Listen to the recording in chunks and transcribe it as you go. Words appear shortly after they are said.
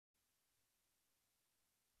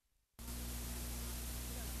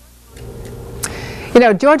You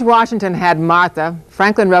know, George Washington had Martha,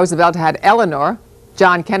 Franklin Roosevelt had Eleanor,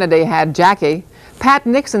 John Kennedy had Jackie, Pat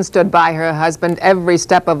Nixon stood by her husband every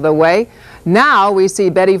step of the way. Now we see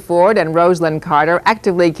Betty Ford and Rosalind Carter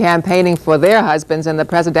actively campaigning for their husbands in the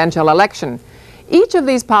presidential election. Each of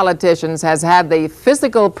these politicians has had the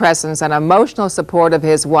physical presence and emotional support of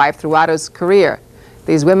his wife throughout his career.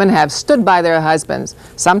 These women have stood by their husbands,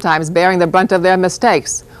 sometimes bearing the brunt of their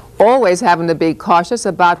mistakes, always having to be cautious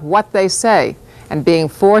about what they say, and being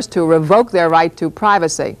forced to revoke their right to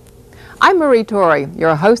privacy. I'm Marie Torre,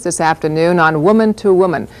 your host this afternoon on Woman to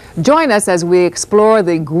Woman. Join us as we explore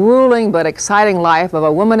the grueling but exciting life of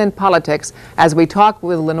a woman in politics as we talk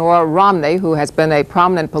with Lenore Romney, who has been a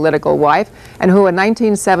prominent political wife and who in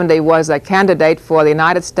 1970 was a candidate for the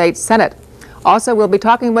United States Senate. Also, we'll be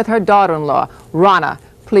talking with her daughter-in-law, Ronna.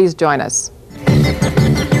 Please join us.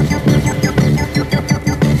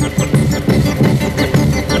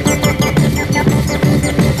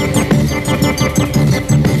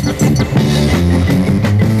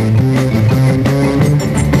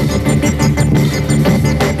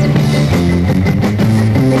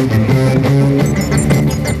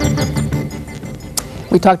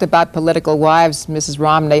 We talked about political wives, Mrs.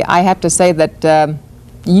 Romney. I have to say that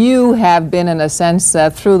you have been, in a sense,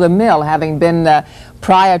 through the mill, having been,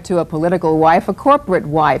 prior to a political wife, a corporate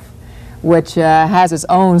wife, which has its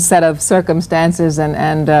own set of circumstances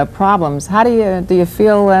and problems. How do you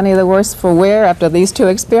feel any the worse for wear after these two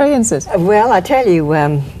experiences? Well, I tell you,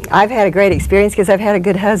 I've had a great experience because I've had a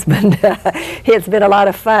good husband. It's been a lot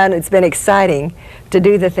of fun. It's been exciting to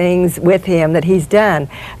do the things with him that he's done.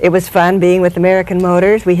 It was fun being with American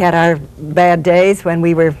Motors. We had our bad days when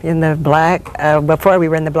we were in the black, before we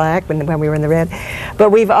were in the black, when we were in the red.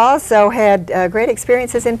 But we've also had great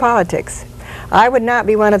experiences in politics. I would not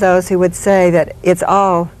be one of those who would say that it's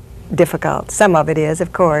all difficult. Some of it is,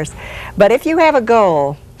 of course. But if you have a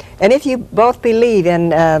goal, and if you both believe in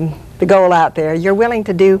the goal out there, you're willing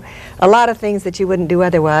to do a lot of things that you wouldn't do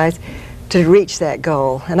otherwise to reach that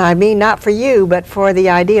goal. And I mean not for you, but for the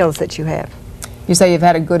ideals that you have. You say you've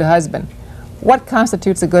had a good husband. What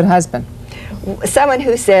constitutes a good husband? Someone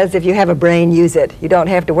who says if you have a brain, use it. You don't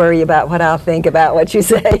have to worry about what I'll think about what you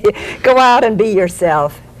say. Go out and be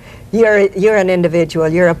yourself. You're an individual.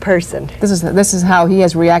 You're a person. This is how he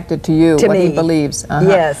has reacted to you, what he believes.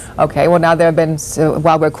 Yes. Okay. Well, now there have been,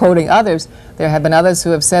 while we're quoting others, there have been others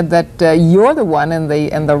who have said that you're the one in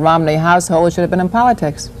the Romney household who should have been in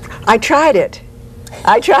politics. I tried it.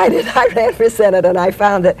 I ran for Senate, and I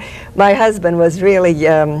found that my husband was really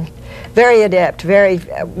very adept,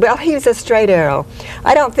 well, he was a straight arrow.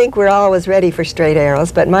 I don't think we're always ready for straight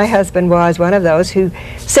arrows, but my husband was one of those who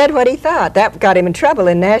said what he thought. That got him in trouble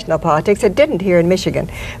in national politics. It didn't here in Michigan.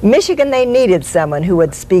 Michigan, they needed someone who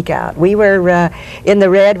would speak out. We were in the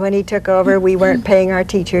red when he took over. We weren't paying our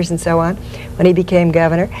teachers and so on when he became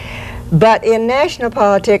governor. But in national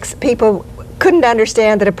politics, people couldn't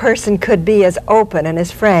understand that a person could be as open and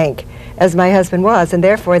as frank as my husband was, and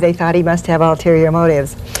therefore they thought he must have ulterior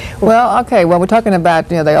motives. Well, okay, well, we're talking about,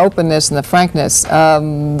 the openness and the frankness.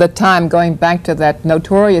 The time, going back to that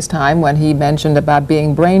notorious time when he mentioned about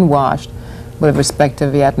being brainwashed with respect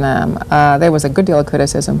to Vietnam, there was a good deal of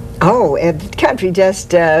criticism. Oh, and the country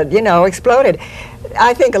just, exploded.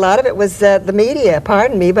 I think a lot of it was the media,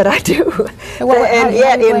 pardon me, but I do. Well, and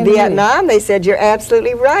yet in Vietnam they said, you're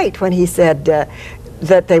absolutely right when he said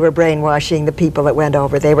that they were brainwashing the people that went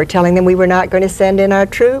over. They were telling them we were not going to send in our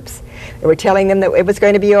troops. They were telling them that it was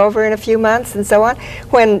going to be over in a few months and so on.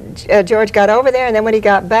 When George got over there and then when he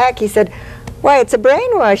got back, he said, why, it's a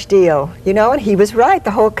brainwash deal, and he was right. The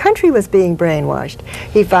whole country was being brainwashed.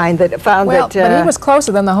 He found that but he was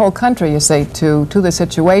closer than the whole country, you say, to the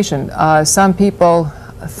situation. Some people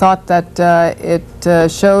thought that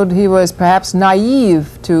it showed he was perhaps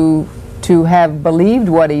naive to have believed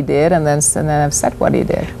what he did and then have said what he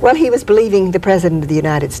did. Well, he was believing the President of the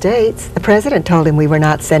United States. The President told him we were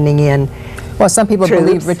not sending in Well, some people troops.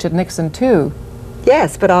 believe Richard Nixon, too.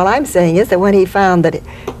 Yes, but all I'm saying is that when he found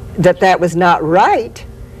that was not right,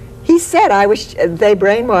 he said, they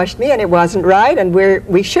brainwashed me and it wasn't right and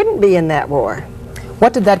we shouldn't be in that war.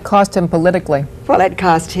 What did that cost him politically? Well, it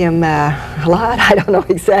cost him a lot. I don't know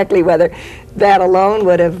exactly whether that alone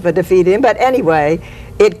would have defeated him, but anyway,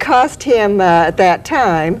 it cost him at that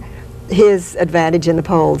time his advantage in the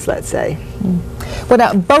polls, let's say. Well,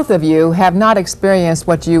 now, both of you have not experienced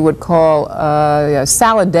what you would call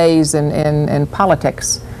salad days in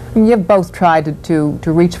politics. I mean, you've both tried to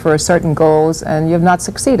reach for certain goals, and you've not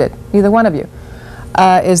succeeded, neither one of you.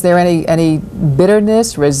 Is there any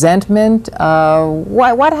bitterness, resentment?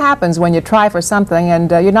 What happens when you try for something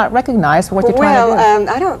and you're not recognized for what you're trying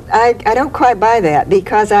to do? I don't quite buy that,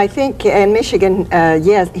 because I think in Michigan,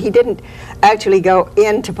 yes, he didn't actually go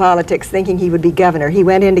into politics thinking he would be governor. He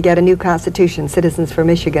went in to get a new constitution, Citizens for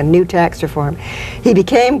Michigan, new tax reform. He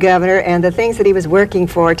became governor, and the things that he was working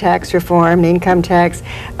for, tax reform, income tax,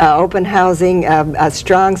 open housing, a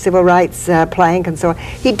strong civil rights plank, and so on,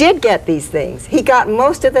 he did get these things. He got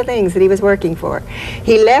most of the things that he was working for.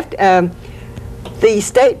 He left the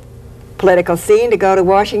state political scene to go to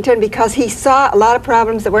Washington because he saw a lot of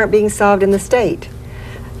problems that weren't being solved in the state.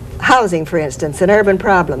 Housing, for instance, and urban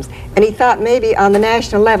problems. And he thought maybe on the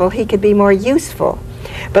national level he could be more useful.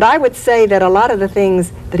 But I would say that a lot of the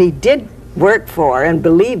things that he did work for and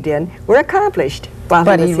believed in were accomplished while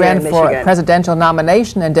but he was he here ran in for Michigan. a presidential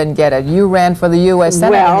nomination and didn't get it. You ran for the U.S.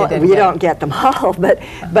 Senate and you didn't you get don't it. get them all,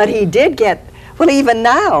 but he did get, well, even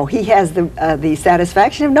now he has the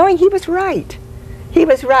satisfaction of knowing he was right. He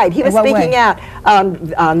was right. He was speaking out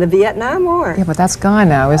on the Vietnam War. Yeah, but that's gone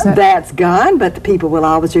now, isn't it? That's gone, but the people will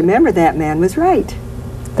always remember that man was right.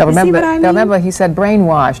 They'll remember, see what I mean? they'll remember he said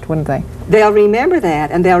brainwashed, wouldn't they? They'll remember that,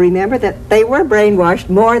 and they'll remember that they were brainwashed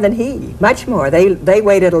more than he, much more. They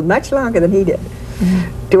waited much longer than he did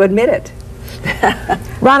to admit it.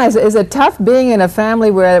 Ronna, is it tough being in a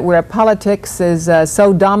family where politics is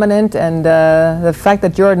so dominant, and the fact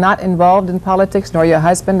that you're not involved in politics, nor your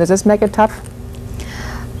husband, does this make it tough?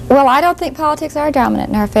 Well, I don't think politics are dominant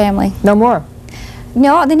in our family. No more?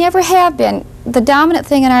 No, they never have been. The dominant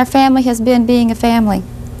thing in our family has been being a family.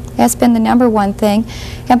 That's been the #1 thing.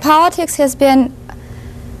 And politics has been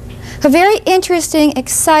a very interesting,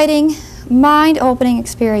 exciting, mind-opening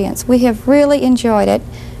experience. We have really enjoyed it.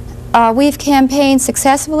 We've campaigned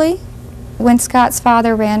successfully when Scott's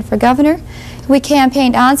father ran for governor. We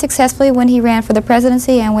campaigned unsuccessfully when he ran for the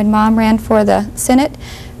presidency and when Mom ran for the Senate.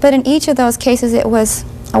 But in each of those cases, it was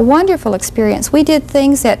a wonderful experience. We did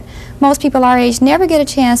things that most people our age never get a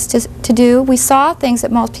chance to do. We saw things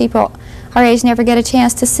that most people our age never get a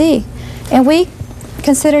chance to see. And we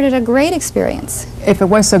considered it a great experience. If it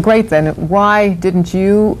was so great, then why didn't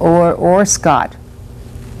you or Scott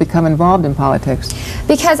become involved in politics?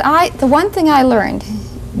 Because the one thing I learned,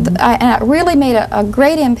 and it really made a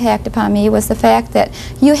great impact upon me, was the fact that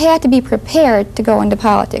you had to be prepared to go into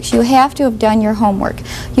politics. You have to have done your homework.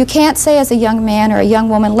 You can't say as a young man or a young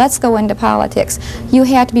woman, let's go into politics. You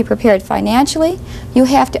have to be prepared financially. You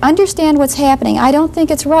have to understand what's happening. I don't think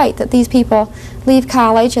it's right that these people leave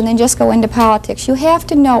college and then just go into politics. You have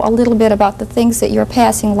to know a little bit about the things that you're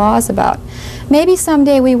passing laws about. Maybe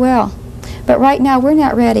someday we will, but right now we're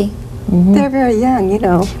not ready. They're very young, you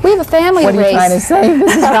know. We have a family What to are you raise. trying to say,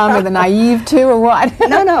 Mrs. Romney, the naive too, or what?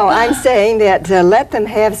 No, I'm saying that let them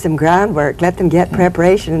have some groundwork, let them get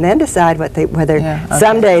preparation, and then decide whether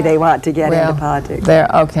someday they want to get into politics.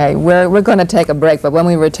 Okay, we're going to take a break, but when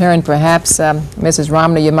we return, perhaps, Mrs.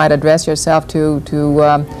 Romney, you might address yourself to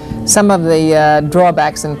some of the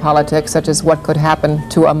drawbacks in politics, such as what could happen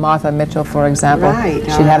to a Martha Mitchell, for example. Right,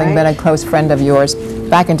 she having been a close friend of yours.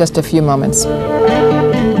 Back in just a few moments.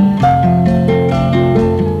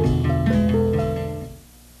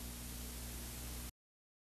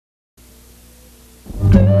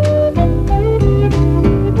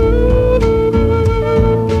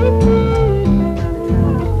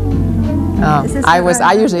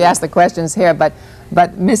 I usually ask the questions here, but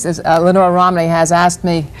Mrs. Lenore Romney has asked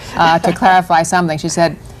me to clarify something. She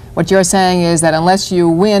said, what you're saying is that unless you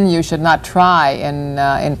win, you should not try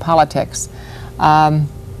in politics.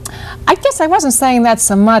 I guess I wasn't saying that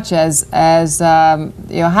so much as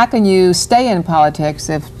you know, how can you stay in politics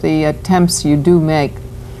if the attempts you do make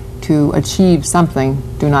to achieve something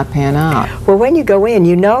do not pan out? Well, when you go in,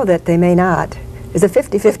 you know that they may not. There's a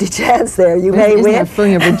 50-50 chance there. You may win. Isn't that a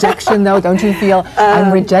feeling of rejection, though? Don't you feel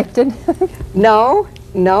I'm rejected? No,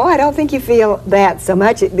 I don't think you feel that so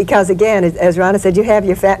much because, again, as Ronna said, you have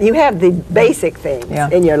you have the basic things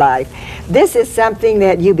in your life. This is something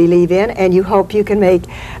that you believe in, and you hope you can make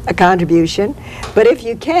a contribution. But if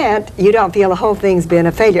you can't, you don't feel the whole thing's been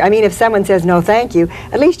a failure. I mean, if someone says no, thank you,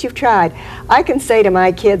 at least you've tried. I can say to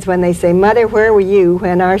my kids when they say, "Mother, where were you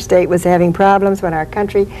when our state was having problems, when our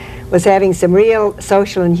country was having some real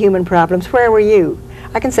social and human problems? Where were you?"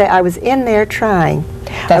 I can say I was in there trying.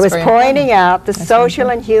 I was pointing out the social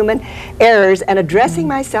and human errors and addressing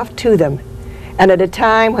myself to them. And at a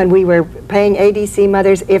time when we were paying ADC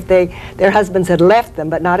mothers if their husbands had left them,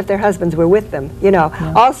 but not if their husbands were with them, you know,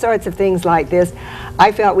 all sorts of things like this.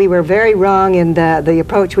 I felt we were very wrong in the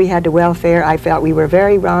approach we had to welfare. I felt we were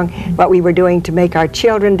very wrong what we were doing to make our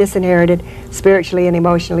children disinherited spiritually and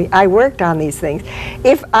emotionally. I worked on these things.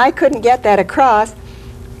 If I couldn't get that across,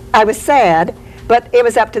 I was sad, but it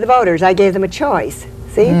was up to the voters. I gave them a choice.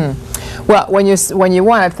 See? Well, when you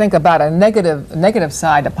want to think about a negative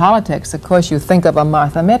side to politics, of course you think of a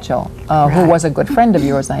Martha Mitchell, who was a good friend of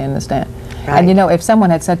yours, I understand. And you know, if someone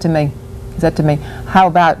had said to me, how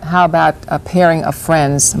about a pairing of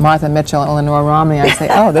friends, Martha Mitchell and Lenore Romney, I'd say,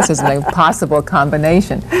 oh, this is an impossible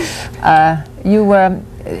combination.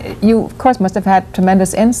 You of course must have had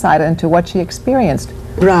tremendous insight into what she experienced.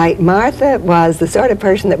 Right. Martha was the sort of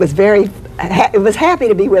person that was was happy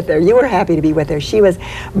to be with her. You were happy to be with her. She was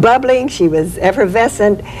bubbling. She was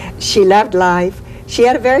effervescent. She loved life. She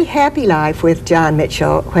had a very happy life with John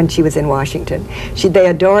Mitchell when she was in Washington. They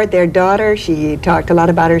adored their daughter. She talked a lot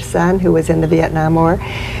about her son, who was in the Vietnam War.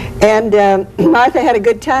 And Martha had a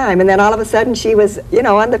good time. And then all of a sudden she was, you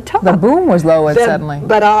know, on the top. The boom was lowered suddenly.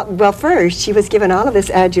 But, well, first she was given all of this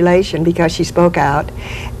adulation because she spoke out.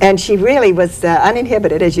 And she really was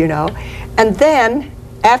uninhibited, as you know. And then,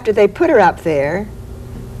 after they put her up there,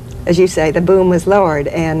 as you say, the boom was lowered.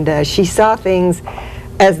 And she saw things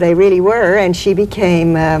as they really were, and she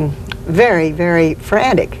became very, very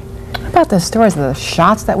frantic. How about the stories of the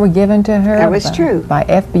shots that were given to her? That was true. By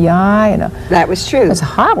FBI. And, that was true. It was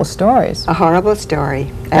horrible stories. A horrible story.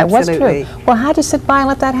 That Absolutely. was true. Well, how'd you sit by and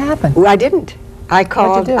let that happen? Well, I didn't. I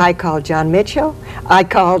called John Mitchell. I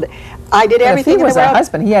did everything in the world. If he was her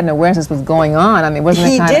husband, he had an awareness this was going on. I mean, wasn't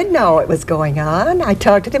it He did know it was going on. I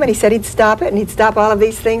talked to him, and he said he'd stop it, and he'd stop all of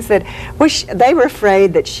these things that they were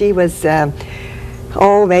afraid that she was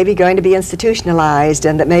maybe going to be institutionalized,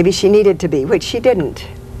 and that maybe she needed to be, which she didn't.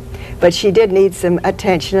 But she did need some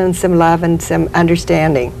attention and some love and some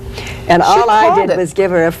understanding. And all I did was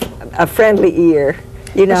give her a friendly ear.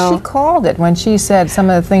 You know, she called it when she said some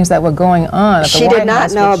of the things that were going on at the White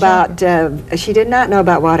House. She did not know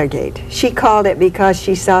about Watergate. She called it because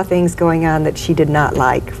she saw things going on that she did not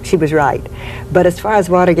like. She was right. But as far as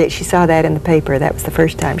Watergate, she saw that in the paper. That was the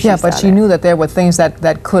first time she saw that. Yeah, but she knew that there were things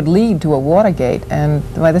that could lead to a Watergate, and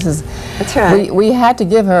well, this is. That's right. We had to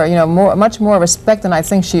give her, you know, much more respect than I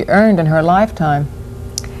think she earned in her lifetime.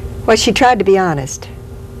 Well, she tried to be honest.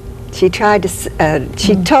 She tried to,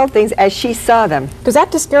 she told things as she saw them. Does that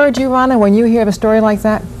discourage you, Ronna, when you hear of a story like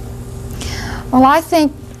that? Well, I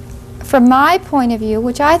think, from my point of view,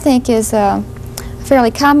 which I think is a fairly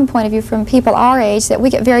common point of view from people our age, that we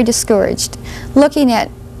get very discouraged. Looking at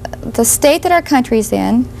the state that our country's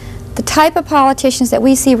in, the type of politicians that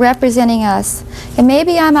we see representing us, and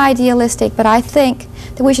maybe I'm idealistic, but I think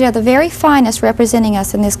that we should have the very finest representing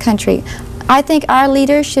us in this country. I think our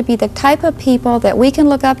leaders should be the type of people that we can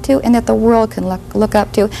look up to and that the world can look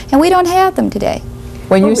up to, and we don't have them today.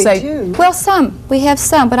 When you say, well, we have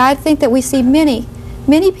some, but I think that we see many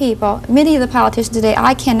people, many of the politicians today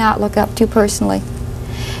I cannot look up to personally.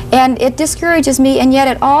 And it discourages me, and yet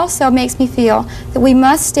it also makes me feel that we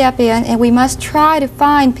must step in and we must try to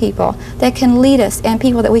find people that can lead us, and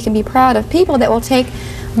people that we can be proud of, people that will take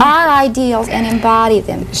our ideals and embody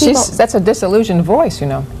them. That's a disillusioned voice, you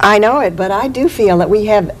know. I know it, but I do feel that we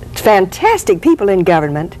have fantastic people in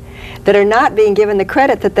government that are not being given the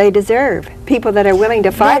credit that they deserve. People that are willing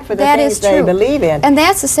to fight for the things they believe in. And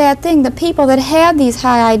that's the sad thing. The people that have these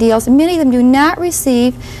high ideals, many of them do not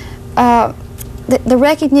receive the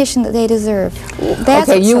recognition that they deserve. That's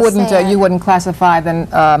okay, you wouldn't classify then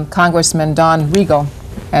Congressman Don Regal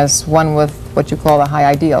as one with what you call the high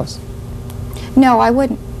ideals. No, I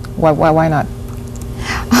wouldn't. Why not?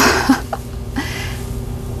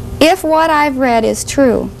 If what I've read is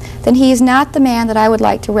true, then he is not the man that I would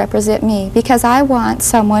like to represent me, because I want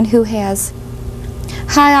someone who has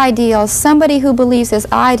high ideals, somebody who believes as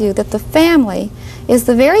I do that the family is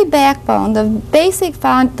the very backbone, the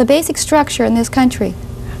basic structure in this country.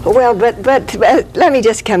 Well, but let me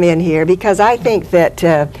just come in here, because I think that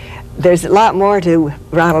there's a lot more to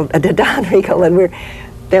Don Regal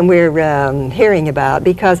than we're hearing about,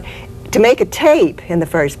 because to make a tape in the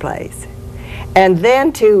first place, and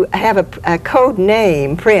then to have a code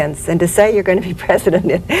name, Prince, and to say you're going to be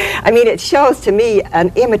president, I mean, it shows to me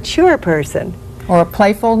an immature person. Or a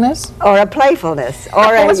playfulness? Or a playfulness.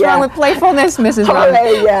 What's wrong with playfulness, Mrs.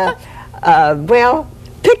 Ronna? Well,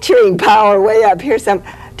 picturing power way up here,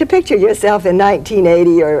 to picture yourself in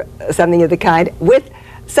 1980 or something of the kind, with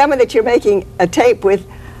someone that you're making a tape with,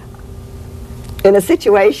 in a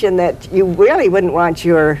situation that you really wouldn't want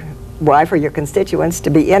your wife or your constituents to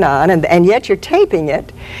be in on, and yet you're taping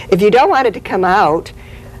it. If you don't want it to come out,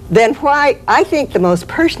 then why? I think the most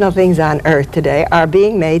personal things on earth today are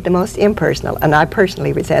being made the most impersonal, and I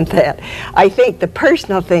personally resent that. I think the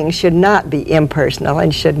personal things should not be impersonal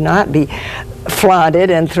and should not be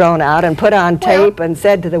flaunted and thrown out and put on tape and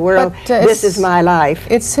said to the world, this is my life.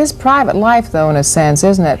 It's his private life, though, in a sense,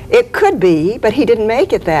 isn't it? It could be, but he didn't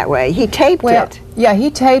make it that way. He taped it. Yeah,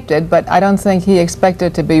 he taped it, but I don't think he expected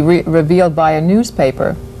it to be revealed by a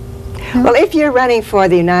newspaper. Well, if you're running for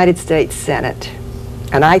the United States Senate,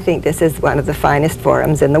 and I think this is one of the finest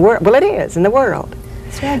forums in the world, well, it is, in the world,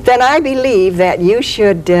 then I believe that you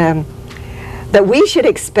should, that we should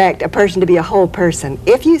expect a person to be a whole person.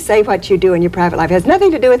 If you say what you do in your private life has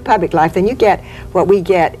nothing to do with public life, then you get what we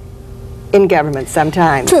get in government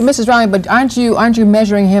sometimes. True, Mrs. Romney, but aren't you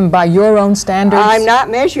measuring him by your own standards? I'm not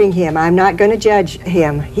measuring him. I'm not going to judge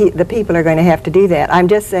him. The people are going to have to do that. I'm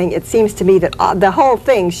just saying it seems to me that the whole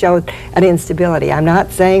thing showed an instability. I'm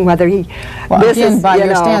not saying whether he... Well, again, by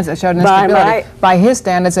your standards, it showed an instability. By his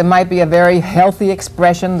standards, it might be a very healthy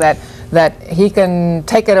expression that he can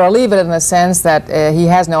take it or leave it, in the sense that he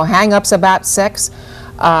has no hang-ups about sex,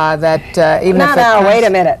 even if... No, wait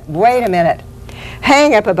a minute.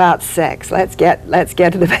 Hang up about sex. Let's get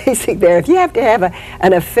to the basic there. If you have to have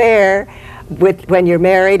an affair when you're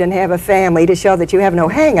married and have a family to show that you have no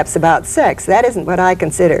hang-ups about sex, that isn't what I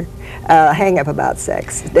consider hang-up about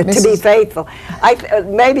sex. To be faithful.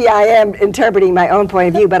 Maybe I am interpreting my own point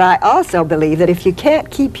of view, but I also believe that if you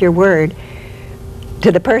can't keep your word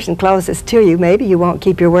to the person closest to you, maybe you won't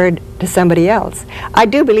keep your word to somebody else. I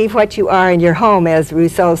do believe what you are in your home, as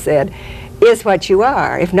Rousseau said, is what you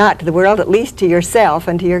are, if not to the world, at least to yourself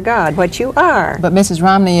and to your God, what you are. But Mrs.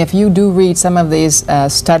 Romney, if you do read some of these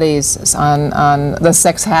studies on the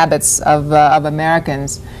sex habits of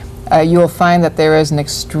Americans, you'll find that there is an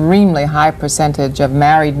extremely high percentage of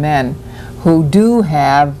married men who do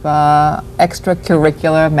have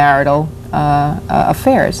extracurricular marital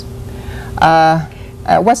affairs.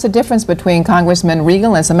 What's the difference between Congressman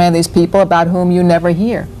Regal and some of these people about whom you never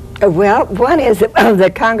hear? Well, one is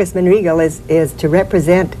that Congressman Regal is to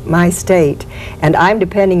represent my state, and I'm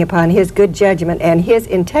depending upon his good judgment and his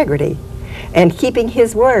integrity and keeping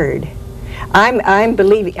his word.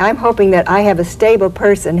 I'm hoping that I have a stable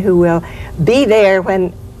person who will be there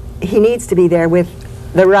when he needs to be there with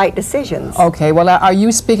the right decisions. Okay, well, are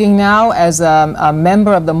you speaking now as a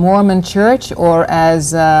member of the Mormon Church or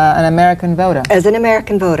as an American voter? As an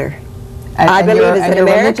American voter. I believe as an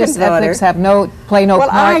American voter. Ethics play no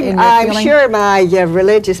part in your feeling? I'm sure my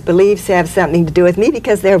religious beliefs have something to do with me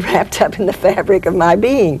because they're wrapped up in the fabric of my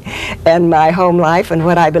being and my home life and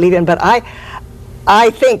what I believe in. But I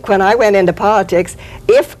think when I went into politics,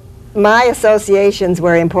 if my associations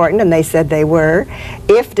were important, and they said they were,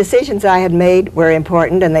 if decisions I had made were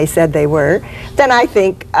important, and they said they were, then I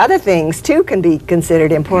think other things too can be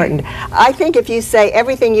considered important. I think if you say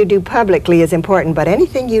everything you do publicly is important, but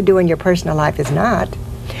anything you do in your personal life is not,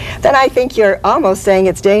 then I think you're almost saying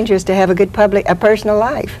it's dangerous to have a good personal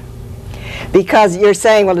life. Because you're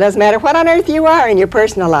saying, well, it doesn't matter what on earth you are in your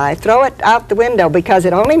personal life. Throw it out the window because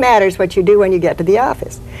it only matters what you do when you get to the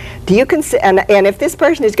office. Do you and if this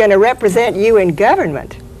person is going to represent you in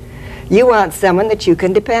government, you want someone that you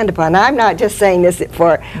can depend upon. I'm not just saying this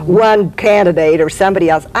for one candidate or somebody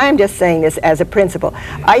else. I'm just saying this as a principle.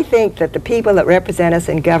 I think that the people that represent us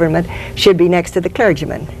in government should be next to the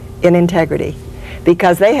clergymen in integrity,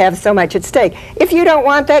 because they have so much at stake. If you don't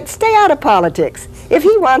want that, stay out of politics. If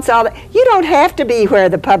he wants all that, you don't have to be where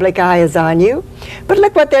the public eye is on you. But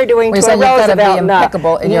look what they're doing to a Roosevelt.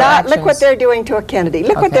 Look what they're doing to a Kennedy.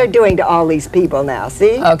 Look what they're doing to all these people now,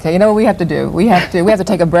 see? Okay, you know what we have to do? We have to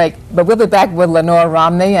take a break. But we'll be back with Lenore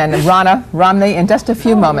Romney and Ronna Romney in just a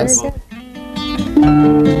few moments.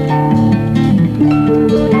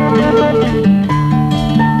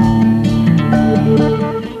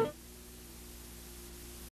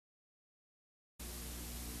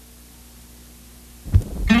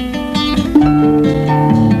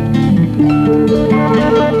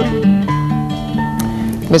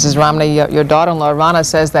 Mrs. Romney, your daughter-in-law, Ronna,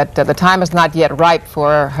 says that the time is not yet ripe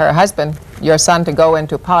for her husband, your son, to go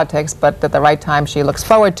into politics, but at the right time she looks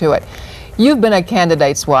forward to it. You've been a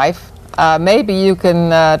candidate's wife. Maybe you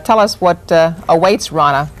can tell us what awaits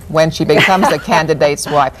Ronna when she becomes a candidate's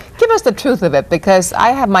wife. Give us the truth of it, because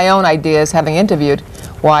I have my own ideas, having interviewed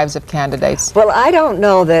wives of candidates. Well, I don't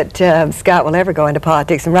know that Scott will ever go into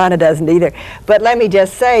politics, and Ronna doesn't either. But let me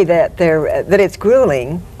just say that it's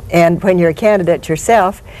grueling. And when you're a candidate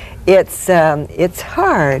yourself, it's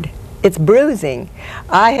hard it's bruising.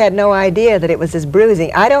 I had no idea that it was as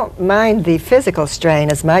bruising. I don't mind the physical strain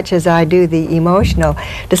as much as I do the emotional.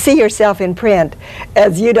 To see yourself in print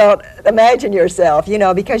as you don't imagine yourself, you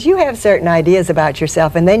know, because you have certain ideas about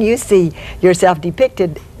yourself, and then you see yourself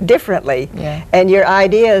depicted differently, and your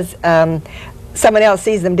ideas, someone else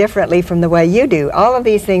sees them differently from the way you do. All of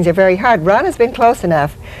these things are very hard. Ronna's been close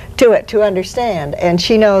enough to it to understand, and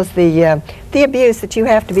she knows the abuse that you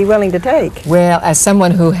have to be willing to take. Well, as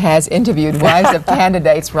someone who has interviewed wives of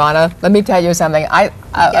candidates, Ronna, let me tell you something.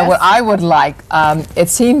 What I would like, it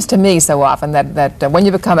seems to me so often that when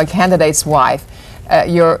you become a candidate's wife,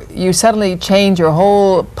 you suddenly change your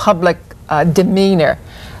whole public demeanor.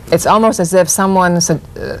 It's almost as if someone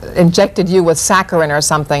injected you with saccharin or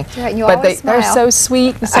something. Right, you but always they're so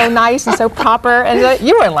sweet and so nice and so proper. And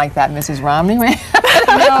you weren't like that, Mrs. Romney.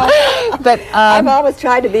 No, but I've always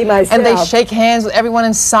tried to be myself. And they shake hands with everyone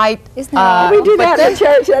in sight. Isn't that we do that in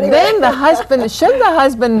church anyway. Then the husband, should the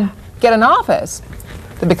husband get an office,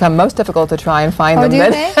 to become most difficult to try and find them. Do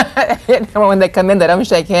they? When they come in, they don't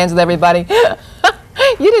shake hands with everybody.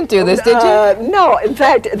 You didn't do this, did you? No. In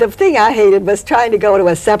fact, the thing I hated was trying to go to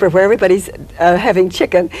a supper where everybody's having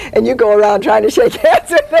chicken, and you go around trying to shake hands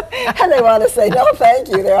with them, and they want to say, no, thank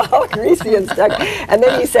you. They're all greasy and stuck. And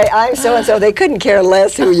then you say, I'm so-and-so. They couldn't care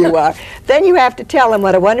less who you are. Then you have to tell them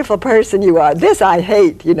what a wonderful person you are. This I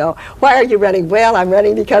hate, you know. Why are you running? Well, I'm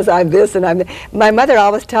running because I'm this and I'm... My mother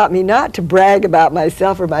always taught me not to brag about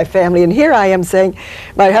myself or my family, and here I am saying,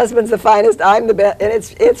 my husband's the finest, I'm the best, and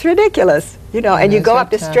it's ridiculous. You know, and you go up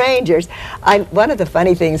to strangers. One of the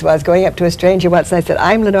funny things was going up to a stranger once, and I said,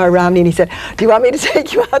 I'm Lenore Romney, and he said, do you want me to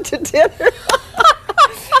take you out to dinner?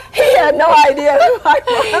 He had no idea who I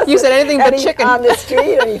was. You said anything but chicken. On the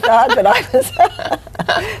street, and he thought that I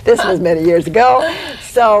was, this was many years ago.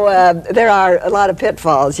 So there are a lot of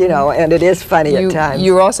pitfalls, you know, and it is funny at times.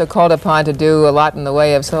 You were also called upon to do a lot in the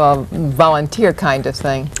way of some volunteer kind of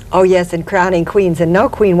thing. Oh yes, and crowning queens, and no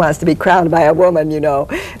queen wants to be crowned by a woman, you know.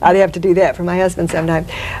 I'd have to do that for my husband sometime.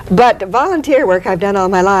 But volunteer work I've done all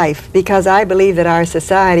my life, because I believe that our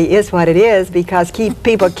society is what it is because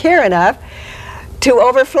people care enough to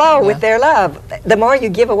overflow with their love. The more you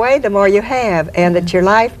give away, the more you have, and that your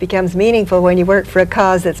life becomes meaningful when you work for a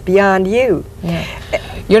cause that's beyond you.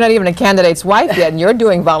 You're not even a candidate's wife yet, and you're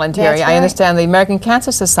doing volunteering. That's right. I understand the American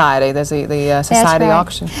Cancer Society, there's the society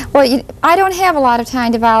auction. Well, I don't have a lot of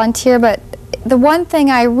time to volunteer, but the one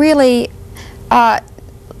thing I really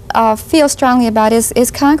feel strongly about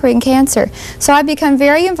is conquering cancer. So I've become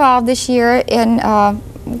very involved this year in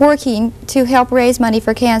working to help raise money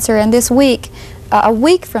for cancer, and this week, a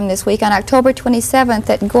week from this week, on October 27th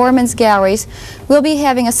at Gorman's Galleries, we'll be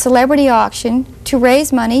having a celebrity auction to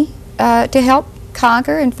raise money to help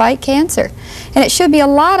conquer and fight cancer. And it should be a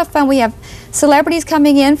lot of fun. We have celebrities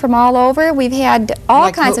coming in from all over. We've had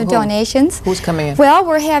all kinds of donations. Who's coming in? Well,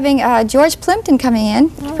 we're having George Plimpton coming in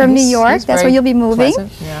from New York. That's where you'll be moving.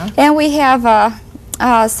 And we have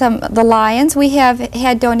the Lions. We have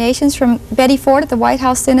had donations from Betty Ford at the White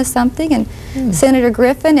House sent us something, and Senator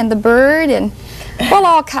Griffin and the Bird, and well,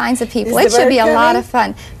 all kinds of people. It should be a lot of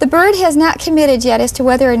fun. The Bird has not committed yet as to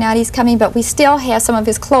whether or not he's coming, but we still have some of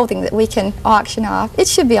his clothing that we can auction off. It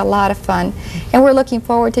should be a lot of fun, and we're looking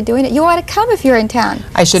forward to doing it. You ought to come if you're in town.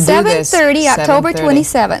 I should do this. 7:30, October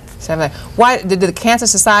 27th. Why did the Cancer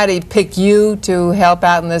Society pick you to help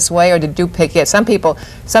out in this way, or did you pick it? Some people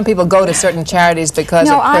go to certain charities because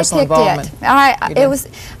of personal involvement.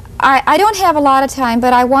 I don't have a lot of time,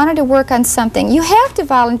 but I wanted to work on something. You have to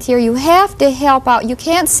volunteer. You have to help out. You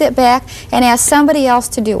can't sit back and ask somebody else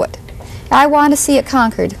to do it. I want to see it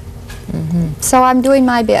conquered. So I'm doing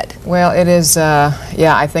my bit. Well, it is,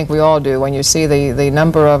 yeah, I think we all do. When you see the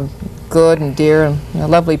number of good and dear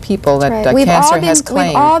and lovely people that cancer has claimed.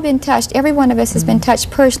 We've all been touched. Every one of us has been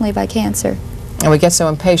touched personally by cancer. And we get so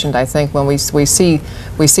impatient, I think, when we see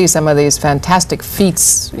some of these fantastic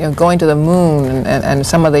feats, you know, going to the moon and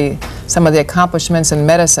some of the accomplishments in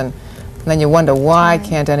medicine. And then you wonder, why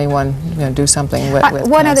can't anyone, you know, do something with cancer?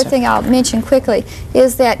 One other thing I'll mention quickly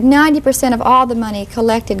is that 90% of all the money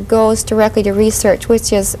collected goes directly to research,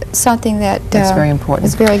 which is something that that's very important.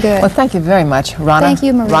 Is very good. Well, thank you very much, Ronna. Thank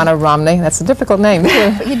you, Marie. Ronna Romney. That's a difficult name.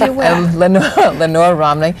 But you do well. Lenore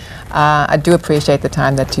Romney. I do appreciate the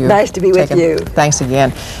time that you've Nice to be with you. Thanks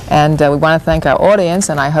again. And we want to thank our audience,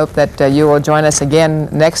 and I hope that you will join us again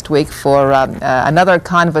next week for another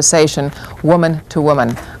conversation, woman to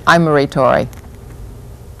woman. I'm Marie Torre.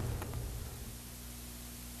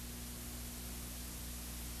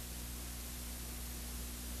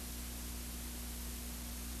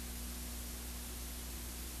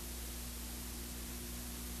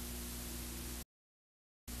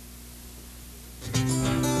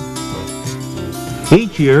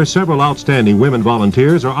 Each year, several outstanding women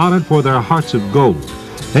volunteers are honored for their hearts of gold.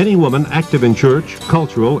 Any woman active in church,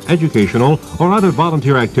 cultural, educational, or other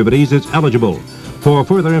volunteer activities is eligible. For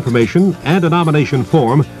further information and a nomination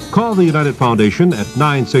form, call the United Foundation at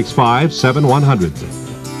 965-7100.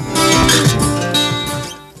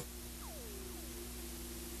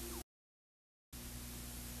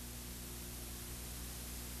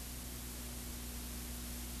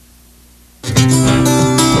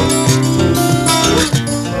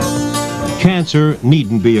 Cancer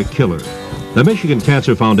needn't be a killer. The Michigan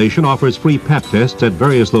Cancer Foundation offers free pap tests at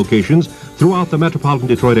various locations throughout the metropolitan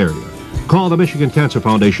Detroit area. Call the Michigan Cancer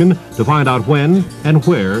Foundation to find out when and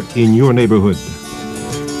where in your neighborhood.